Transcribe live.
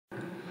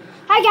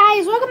Hi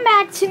guys, welcome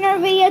back to another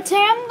video.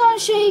 Today I'm going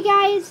to show you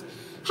guys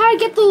how to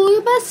get the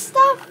Luoba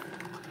stuff.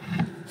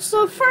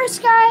 So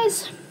first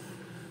guys,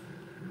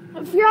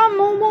 if you're on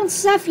mobile and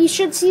stuff, you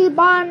should see the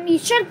bottom. You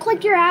should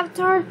click your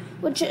avatar,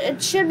 which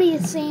it should be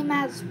the same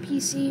as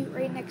PC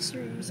right next to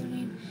your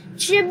username.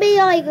 It should be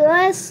like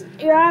this.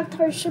 Your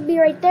avatar should be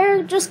right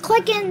there. Just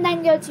click it and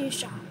then go to your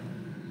shop.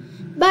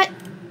 But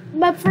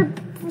for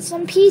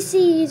some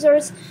PC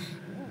users,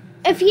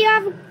 if you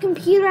have a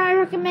computer, I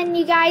recommend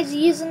you guys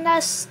using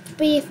this to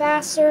be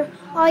faster.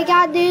 All you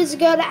gotta do is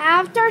go to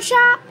Avatar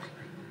Shop.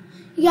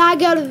 You gotta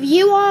go to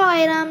View All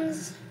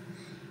Items.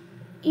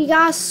 You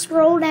gotta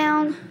scroll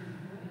down.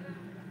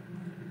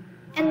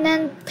 And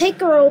then pick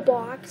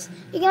Roblox.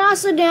 You can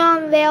also do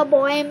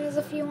unavailable items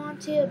if you want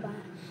to, but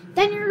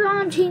then you're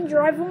gonna change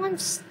your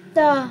everyone's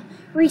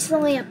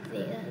recently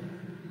updated.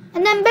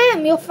 And then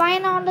boom, you'll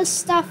find all this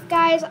stuff,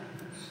 guys.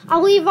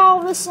 I'll leave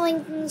all this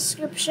link in the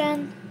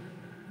description.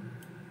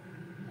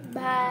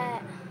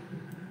 But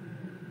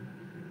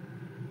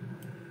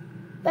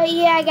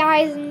yeah,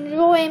 guys,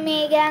 enjoy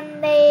me again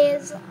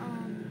days.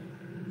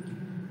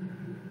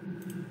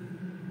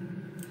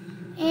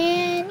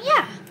 And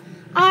yeah,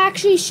 I'll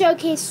actually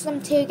showcase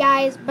them too,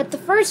 guys. But the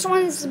first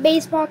one is the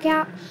baseball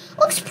cap.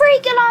 Looks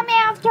pretty good on my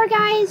avatar,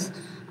 guys.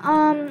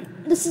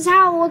 This is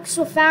how it looks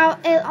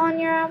without it on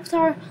your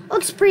avatar.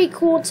 Looks pretty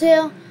cool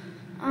too.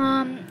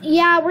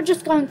 Yeah, we're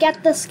just gonna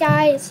get this,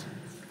 guys.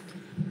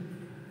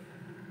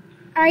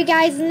 Alright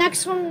guys, the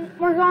next one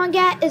we're going to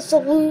get is the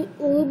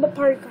Luoba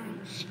party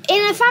crown.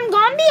 And if I'm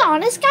going to be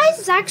honest, guys,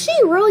 it's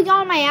actually really good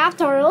on my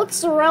avatar. It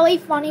looks really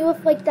funny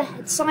with like the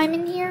head slime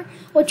in here,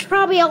 which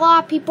probably a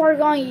lot of people are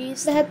going to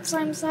use the head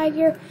slime side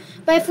here.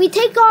 But if we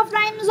take off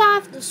items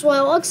off, this is what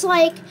it looks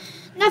like.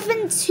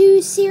 Nothing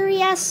too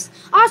serious.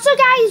 Also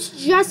guys,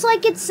 just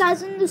like it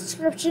says in the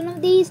description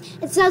of these,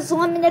 it says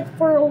limited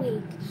for a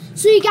week.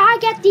 So you got to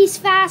get these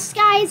fast,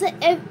 guys.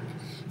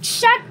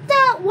 Check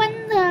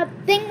when the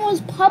thing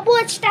was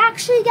published,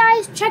 actually,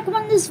 guys. Check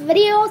when this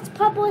video was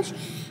published,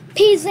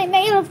 because they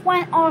may have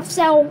went off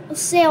sale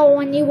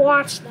when you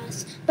watch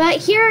this.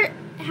 But here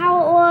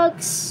how it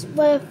looks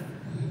with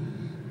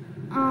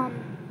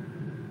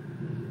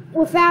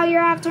without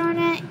your avatar in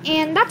it,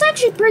 and that's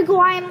actually pretty cool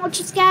item. Let's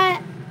just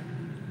get it.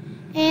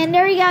 And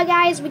there we go,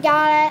 guys. We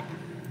got it.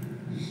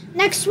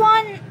 Next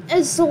one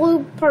is the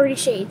Luoba party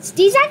shades.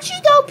 These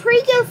actually go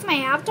pretty good with my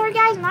avatar,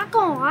 guys. I'm not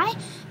gonna lie.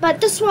 But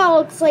this is what it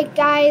looks like,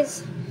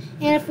 guys.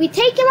 And if we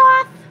take it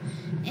off,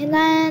 and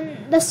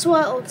then this is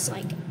what it looks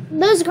like.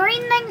 Those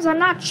green things, I'm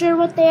not sure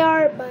what they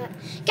are, but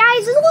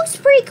guys, it looks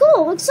pretty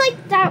cool. It looks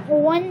like that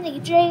one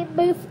DJ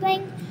booth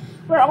thing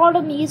where all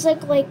the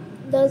music like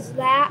does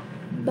that.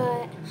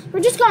 But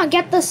we're just gonna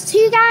get this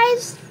too,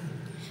 guys.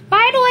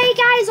 By the way,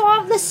 guys,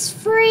 all of this is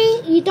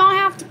free. You don't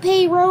have to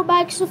pay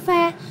Robux with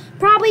it.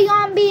 Probably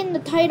gonna be in the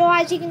title,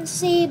 as you can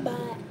see.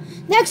 But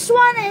next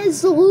one is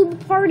the Luoba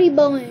party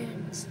balloons.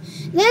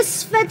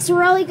 This fits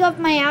really good with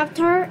my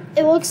avatar.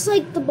 It looks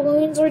like the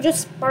balloons are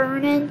just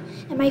burning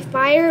in my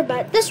fire,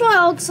 but this is what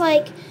it looks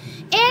like.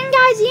 And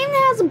guys, it even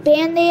has a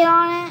band-aid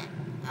on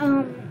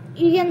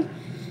it.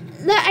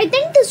 I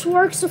think this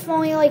works with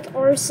only like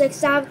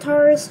R6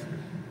 avatars.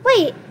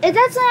 Wait, it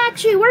doesn't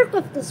actually work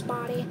with this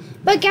body.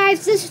 But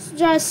guys, this is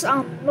just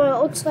what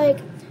it looks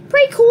like.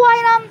 Pretty cool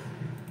item.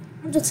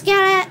 Just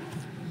get it.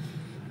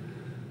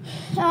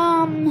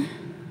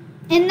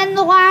 And then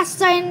the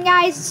last item,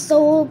 guys, is the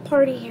Luoba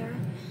party here.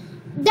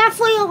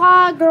 Definitely a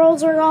lot of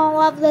girls are gonna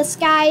love this,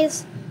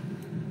 guys.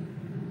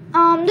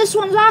 This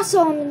one's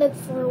also limited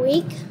for a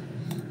week.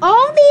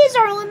 All of these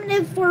are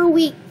limited for a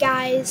week,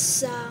 guys.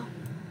 So,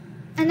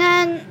 and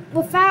then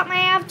without my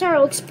avatar, it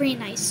looks pretty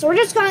nice. So we're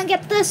just gonna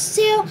get this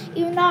too.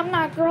 Even though I'm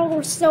not a girl,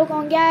 we're still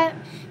gonna get it.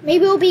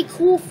 Maybe it'll be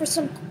cool for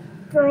some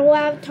girl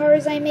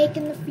avatars I make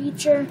in the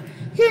future.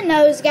 Who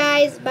knows,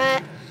 guys?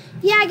 But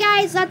yeah,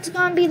 guys, that's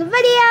gonna be the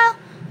video.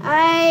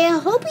 I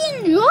hope you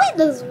enjoyed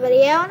this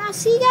video, and I'll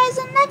see you guys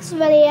in the next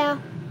video.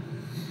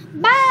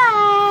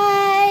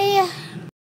 Bye!